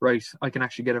 right, I can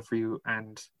actually get it for you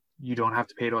and you don't have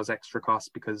to pay those extra costs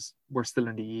because we're still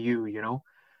in the EU, you know.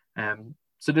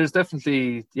 So there's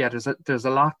definitely, yeah, there's a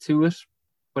lot to it,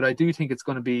 but I do think it's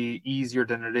going to be easier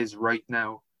than it is right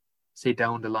now, say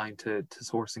down the line, to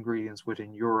source ingredients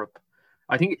within Europe.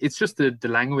 I think it's just the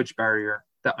language barrier.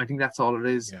 That I think that's all it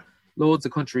is. yeah. Loads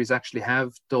of countries actually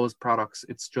have those products.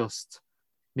 It's just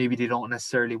maybe they don't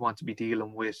necessarily want to be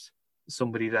dealing with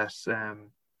somebody that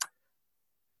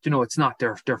you know, it's not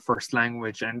their first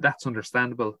language, and that's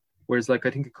understandable. Whereas, like,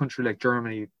 I think a country like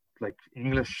Germany, like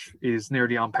English is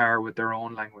nearly on par with their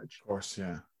own language. Of course,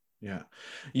 yeah. Yeah.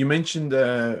 You mentioned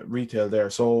retail there.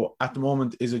 So at the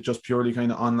moment, is it just purely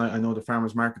kind of online? I know the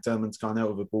farmers market element's gone out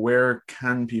of it, but where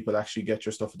can people actually get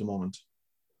your stuff at the moment?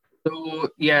 So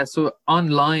yeah, so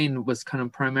online was kind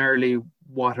of primarily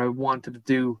what I wanted to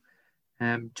do,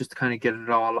 just to kind of get it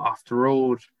all off the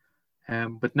road.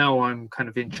 But now I'm kind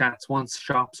of in chats. Once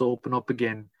shops open up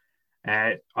again,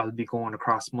 I'll be going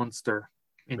across Munster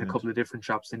in a Brilliant. couple of different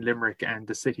shops in Limerick and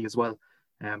the city as well.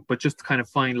 But just to kind of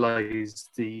finalize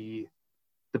the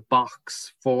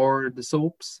box for the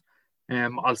soaps,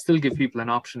 I'll still give people an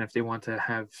option if they want to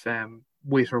have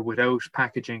with or without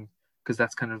packaging, because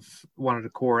that's kind of one of the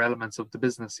core elements of the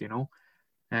business, you know.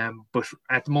 But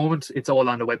at the moment, it's all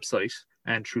on the website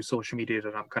and through social media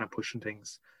that I'm kind of pushing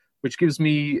things, which gives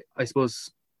me, I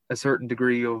suppose, a certain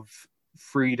degree of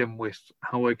freedom with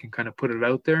how I can kind of put it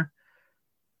out there.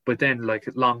 But then, like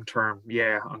long term,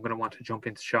 yeah, I'm gonna want to jump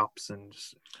into shops and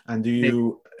And do maybe.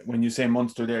 you, when you say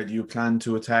Munster there, do you plan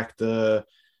to attack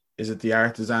is it the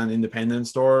artisan independent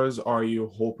stores, or are you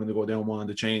hoping to go down one of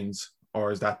the chains,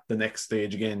 or is that the next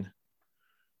stage again?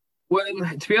 Well,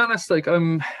 to be honest, like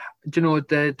you know,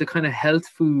 the kind of health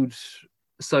food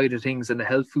side of things and the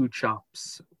health food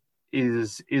shops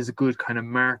is a good kind of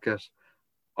market.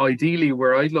 Ideally,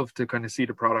 where I'd love to kind of see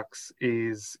the products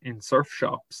is in surf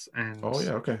shops and Oh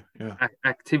yeah, okay, yeah,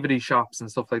 activity shops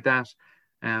and stuff like that.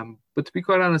 But to be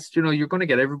quite honest, you know, you're going to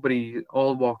get everybody,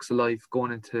 all walks of life,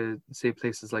 going into, say,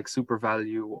 places like Super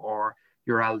Value or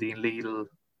your Aldi and Lidl,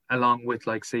 along with,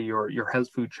 like, say, your health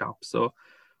food shop. So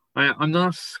I'm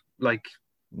not like,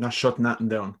 not shutting that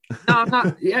down. no, I'm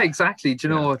not. Yeah, exactly. Do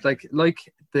you Yeah, know, like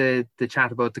the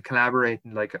chat about the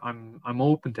collaborating, like I'm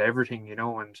open to everything, you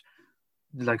know, and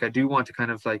like I do want to kind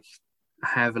of like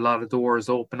have a lot of doors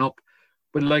open up,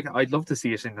 but like I'd love to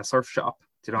see it in a surf shop.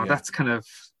 You know, yeah. that's kind of,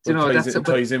 you But know, it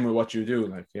ties in with what you do.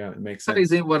 Like, yeah, it makes ties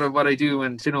sense. in what I do,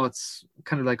 and you know, it's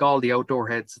kind of like all the outdoor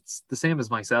heads. It's the same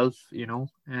as myself, you know.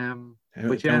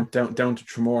 But yeah, Down to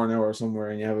Tremor now or somewhere,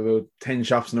 and you have about 10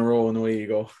 shops in a row, and away you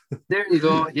go. there you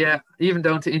go. Yeah, even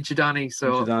down to Inchydonny. In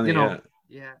So you Shidani, know, yeah,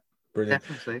 yeah, brilliant.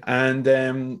 definitely.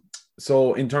 And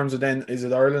so in terms of then, is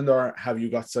it Ireland, or have you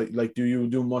got like, do you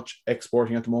do much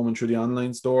exporting at the moment through the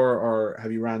online store, or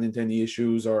have you ran into any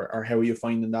issues, or how are you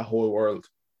finding that whole world?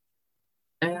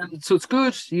 So it's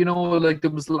good, you know. Like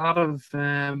there was a lot of,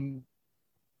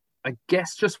 I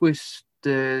guess, just with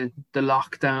the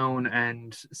lockdown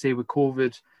and say with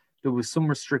COVID, there was some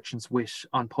restrictions with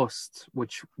on post,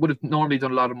 which would have normally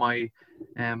done a lot of my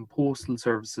postal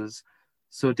services.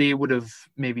 So they would have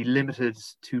maybe limited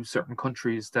to certain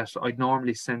countries that I'd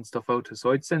normally send stuff out to.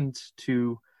 So I'd send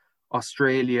to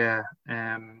Australia,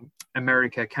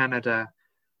 America, Canada,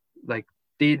 like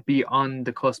they'd be on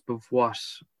the cusp of what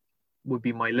would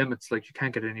be my limits. Like, you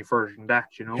can't get any further than that,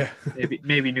 you know. Yeah.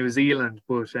 Maybe New Zealand,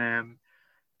 but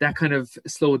that kind of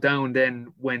slowed down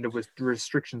then when the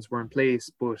restrictions were in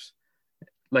place. But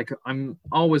like, I'm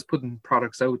always putting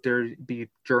products out there, be it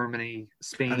Germany, And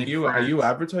Spain, are you France.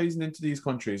 advertising into these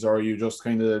countries, or are you just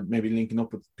kind of maybe linking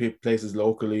up with places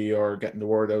locally, or getting the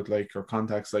word out, like, or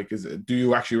contacts? Like, do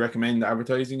you actually recommend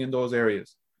advertising in those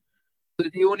areas? So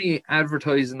the only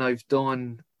advertising I've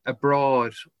done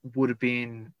abroad would have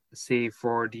been, say,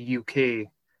 for the UK.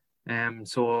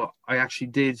 So I actually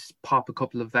did pop a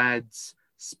couple of ads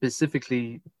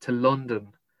specifically to London,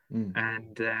 Mm.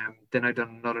 and then I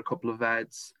done another couple of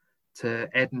ads to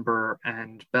Edinburgh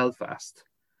and Belfast.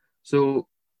 So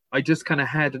I just kind of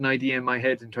had an idea in my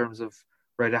head in terms of,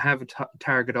 right, I have a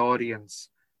target audience.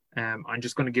 I'm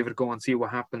just going to give it a go and see what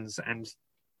happens. And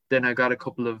then I got a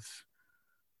couple of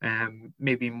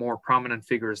maybe more prominent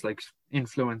figures like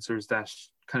influencers that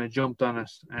kind of jumped on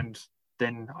it, and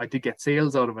then I did get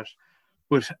sales out of it.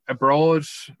 But abroad,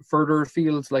 further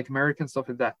afield, like American stuff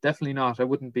like that, definitely not. I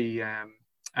wouldn't be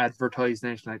advertising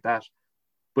anything like that.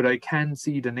 But I can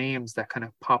see the names that kind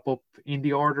of pop up in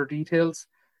the order details.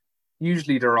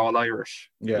 Usually they're all Irish,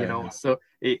 Yeah, you yeah, know, yeah. so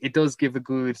it does give a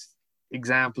good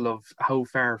example of how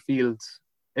far afield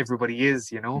everybody is,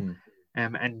 you know.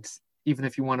 Mm. And even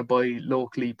if you want to buy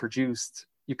locally produced,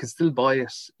 you can still buy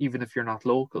it even if you're not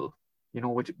local, you know,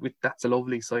 which that's a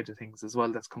lovely side of things as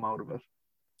well that's come out of it.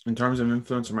 In terms of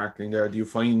influencer marketing, there, do you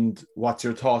find, what's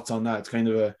your thoughts on that? It's kind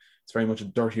of it's very much a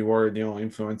dirty word, you know,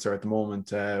 influencer at the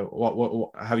moment.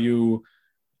 What have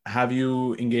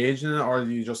you engaged in it, or are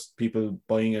you just people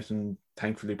buying it and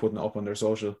thankfully putting it up on their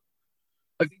social?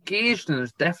 I've engaged in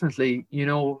it definitely, you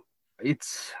know.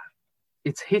 It's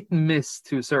hit and miss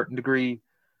to a certain degree,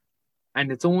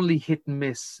 and it's only hit and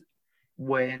miss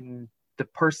when the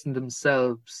person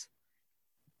themselves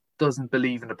doesn't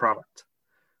believe in the product.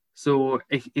 So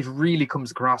it really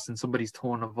comes across in somebody's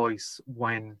tone of voice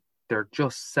when they're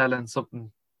just selling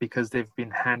something because they've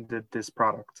been handed this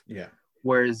product. Yeah.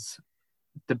 Whereas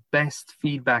the best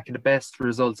feedback and the best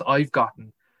results I've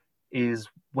gotten is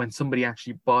when somebody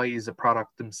actually buys a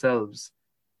product themselves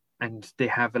and they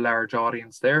have a large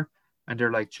audience there, and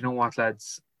they're like, "Do you know what,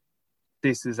 lads,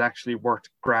 this is actually worth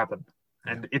grabbing."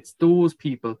 Yeah. And it's those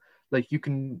people, like, you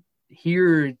can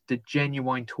hear the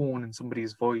genuine tone in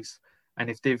somebody's voice and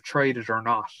if they've tried it or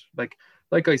not.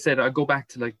 Like I said, I go back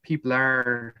to, like, people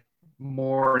are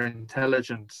more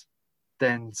intelligent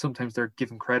than sometimes they're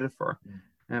given credit for.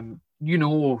 Mm. You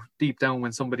know, deep down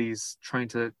when somebody's trying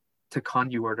to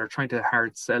con you or they're trying to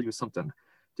hard sell you something,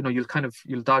 you know,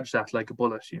 you'll dodge that like a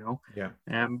bullet, you know. Yeah.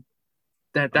 Um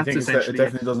I that's think it essentially it.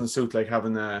 definitely doesn't suit, like,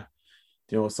 having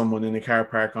someone in a car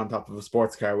park on top of a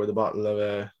sports car with a bottle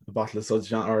of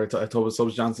Suds or a tub of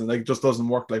Suds Johnson. Like, it just doesn't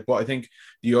work. Like, but I think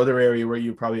the other area where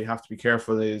you probably have to be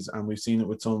careful is, and we've seen it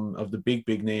with some of the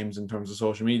big names in terms of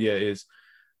social media, is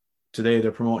today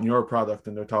they're promoting your product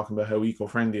and they're talking about how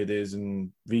eco-friendly it is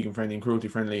and vegan friendly and cruelty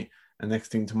friendly, and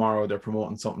next thing tomorrow they're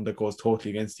promoting something that goes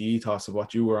totally against the ethos of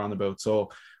what you were on about. So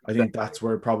I think that's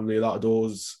where probably a lot of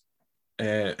those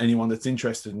anyone that's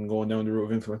interested in going down the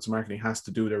route of influencer marketing has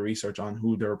to do their research on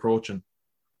who they're approaching.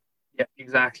 Yeah,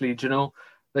 exactly. Do you know,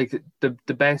 like,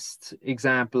 the best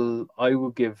example I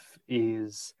would give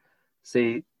is,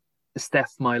 say,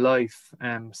 Steph My Life,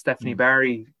 Stephanie Mm.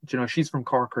 Barry. Do you know, she's from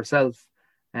Cork herself,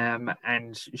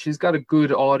 and she's got a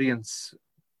good audience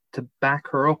to back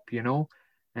her up, you know.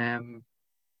 Um,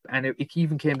 and it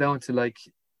even came down to, like,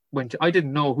 when I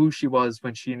didn't know who she was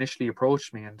when she initially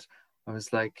approached me, and I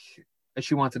was like,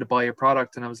 she wanted to buy a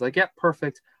product, and I was like, yeah,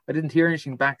 perfect. I didn't hear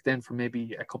anything back then for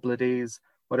maybe a couple of days.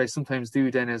 What I sometimes do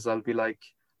then is I'll be like,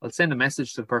 I'll send a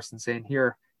message to the person saying,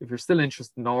 here, if you're still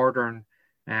interested in ordering,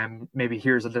 maybe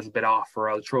here's a little bit off, or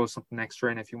I'll throw something extra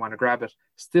in if you want to grab it.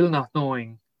 Still not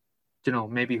knowing, you know,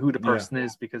 maybe who the Yeah. person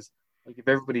is, because I give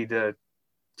everybody the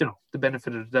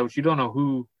benefit of the doubt. You don't know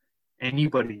who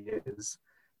anybody is.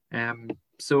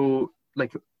 So,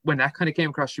 like, when that kind of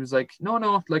came across, she was like,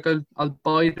 no, like, I'll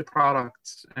buy the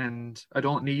product and I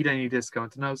don't need any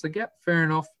discount. And I was like, yeah, fair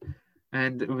enough.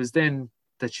 And it was then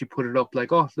that she put it up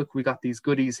like, oh, look, we got these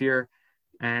goodies here.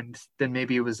 And then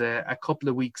maybe it was a couple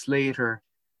of weeks later,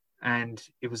 and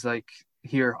it was like,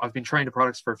 here, I've been trying the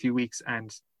products for a few weeks,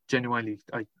 and genuinely,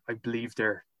 I believe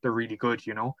they're really good,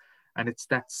 you know. And it's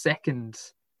that second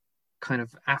kind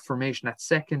of affirmation, that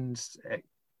second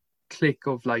click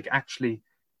of, like, actually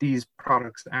these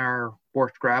products are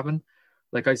worth grabbing.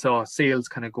 Like, I saw sales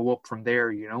kind of go up from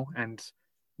there, you know, and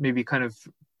maybe kind of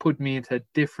put me into a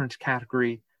different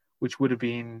category, which would have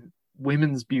been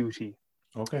women's beauty.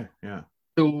 Okay. Yeah.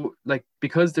 So like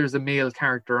because there's a male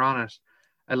character on it,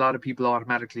 a lot of people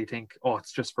automatically think, oh,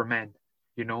 it's just for men,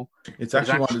 you know. It's But it's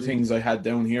actually one of the actually things I had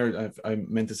down here. I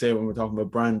meant to say when we're talking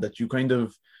about brand that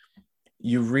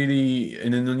you really,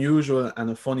 in an unusual and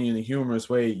a funny and a humorous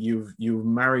way, you've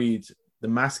married the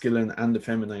masculine and the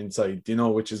feminine side, you know,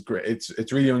 which is great.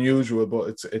 It's really unusual,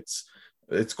 but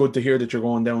it's good to hear that you're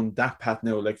going down that path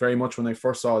now. Like very much when I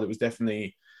first saw it, it was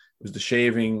the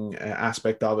shaving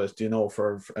aspect of it, you know,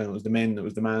 and it was the men, it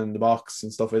was the man in the box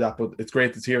and stuff like that. But it's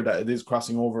great to hear that it is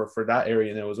crossing over for that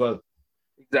area now as well.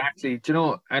 exactly. Do you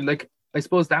know, and like I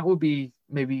suppose that would be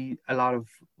maybe a lot of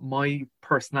my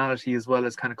personality as well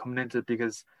as kind of coming into it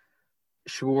because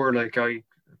sure, like I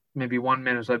maybe 1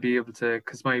 minute I'd be able to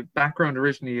because my background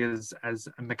originally is as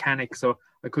a mechanic, so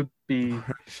I could be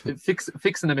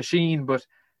fixing a machine, but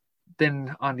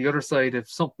then on the other side, if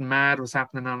something mad was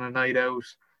happening on a night out,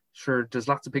 sure, there's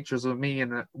lots of pictures of me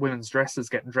in women's dresses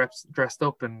getting dressed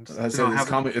up, and I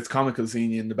said it's comical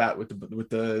seeing you in the bat with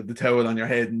the towel on your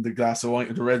head and the glass of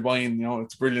wine, the red wine. You know,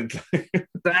 it's brilliant.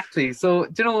 exactly. So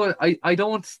do you know what? I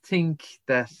don't think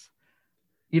that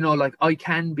you know like I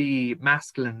can be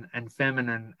masculine and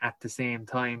feminine at the same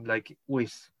time, like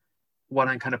with what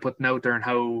I'm kind of putting out there and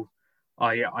how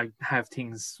I have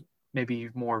things maybe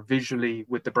more visually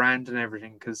with the brand and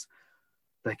everything because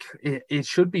like it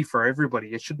should be for everybody.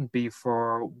 It shouldn't be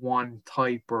for one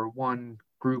type or one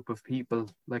group of people.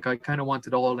 Like I kind of want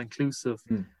it all inclusive.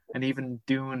 And even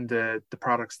doing the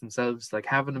products themselves, like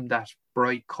having them that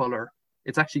bright color.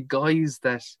 It's actually guys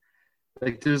that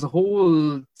like there's a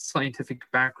whole scientific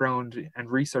background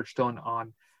and research done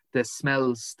on the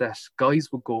smells that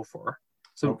guys would go for.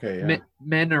 So okay, yeah.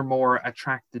 men are more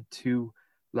attracted to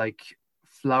like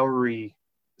flowery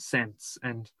scents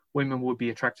and women would be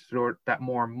attracted to that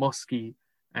more musky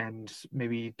and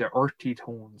maybe the earthy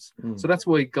tones. So that's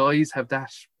why guys have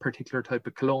that particular type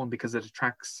of cologne because it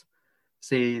attracts,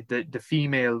 say, the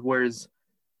female, whereas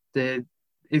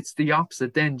it's the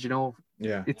opposite. Then you know,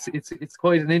 yeah, it's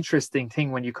quite an interesting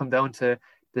thing when you come down to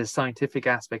the scientific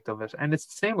aspect of it, and it's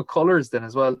the same with colors then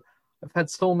as well. I've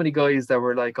had so many guys that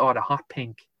were like, "Oh, the hot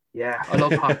pink, yeah, I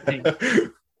love hot pink."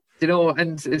 You know,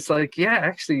 and it's like, yeah,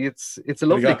 actually, it's a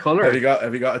lovely color. Have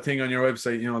you got a thing on your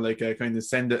website? You know, like kind of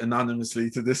send it anonymously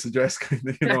to this address, kind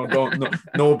of. You know,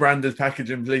 no branded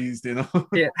packaging, please. You know.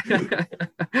 Yeah,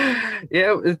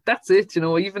 yeah, that's it. You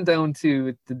know, even down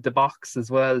to the box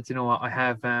as well. You know, I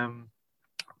have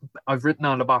I've written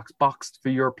on the box, "Boxed for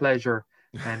your pleasure,"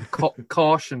 and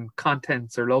caution,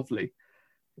 contents are lovely,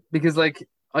 because like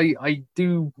I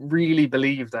do really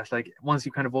believe that like once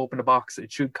you kind of open a box,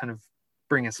 it should kind of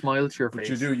bring a smile to your face.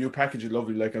 But you package it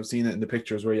lovely. Like I've seen it in the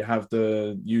pictures where you have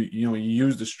you know, you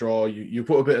use the straw, you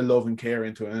put a bit of love and care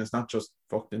into it, and it's not just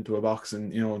fucked into a box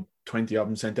and, you know, 20 of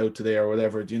them sent out today or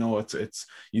whatever. You know, it's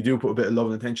you do put a bit of love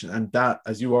and attention, and that,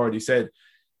 as you already said,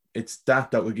 it's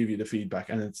that will give you the feedback,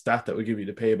 and it's that will give you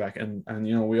the payback. And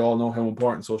you know, we all know how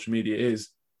important social media is.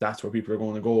 That's where people are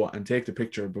going to go and take the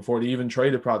picture before they even try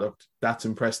the product. That's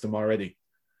impressed them already.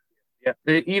 Yeah,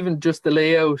 even just the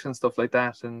layout and stuff like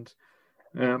that. And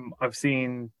I've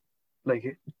seen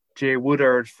like Jay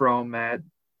Woodard from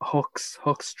Huck's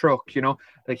Truck, you know,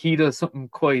 like he does something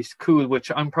quite cool,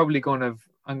 which I'm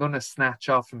gonna snatch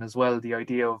off him as well. The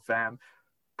idea of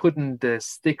putting the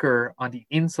sticker on the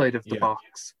inside of the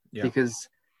box, because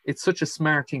it's such a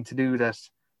smart thing to do that.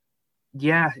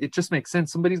 Yeah, it just makes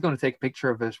sense. Somebody's going to take a picture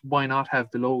of it. Why not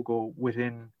have the logo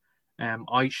within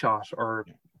eye shot, or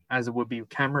as it would be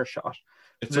camera shot?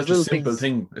 It's such a simple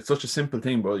thing. It's such a simple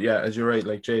thing, but yeah, as you're right,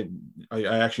 like Jay,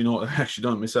 I actually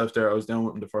done it myself there. I was down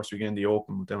with him the first weekend he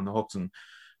opened down the Hucks, and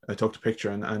I took the picture,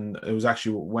 and it was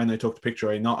actually when I took the picture,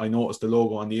 I noticed the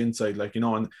logo on the inside, like, you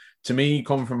know. And to me,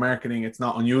 coming from marketing, it's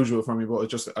not unusual for me, but I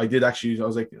was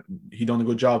like, he done a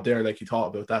good job there. Like he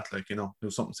thought about that, like, you know, it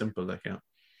was something simple, like, you know.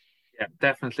 Yeah,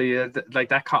 definitely. Like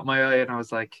that caught my eye, and I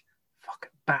was like, fucking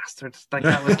bastard. Like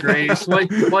that was great.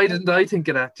 Why didn't I think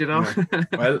of that, you know? Yeah.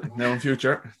 Well, now in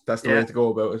future, that's the way to go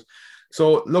about it.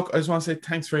 So look, I just want to say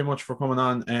thanks very much for coming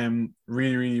on.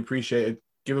 Really, really appreciate it.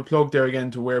 Give a plug there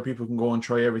again to where people can go and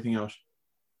try everything out.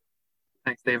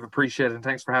 Thanks, Dave. Appreciate it. And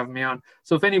thanks for having me on.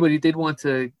 So if anybody did want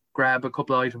to grab a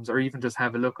couple of items or even just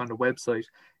have a look on the website,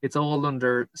 it's all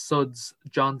under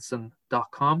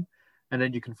sudsjohnson.com. And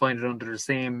then you can find it under the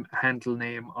same handle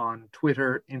name on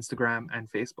Twitter, Instagram, and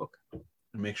Facebook.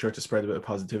 And make sure to spread a bit of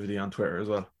positivity on Twitter as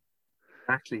well.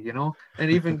 Exactly, you know.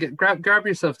 And even grab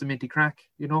yourself the minty crack,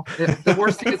 you know. The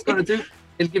worst thing it's going to do,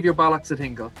 it'll give your bollocks a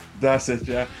tingle. That's it,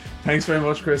 yeah. Thanks very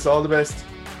much, Chris. All the best.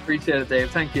 Appreciate it,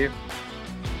 Dave. Thank you.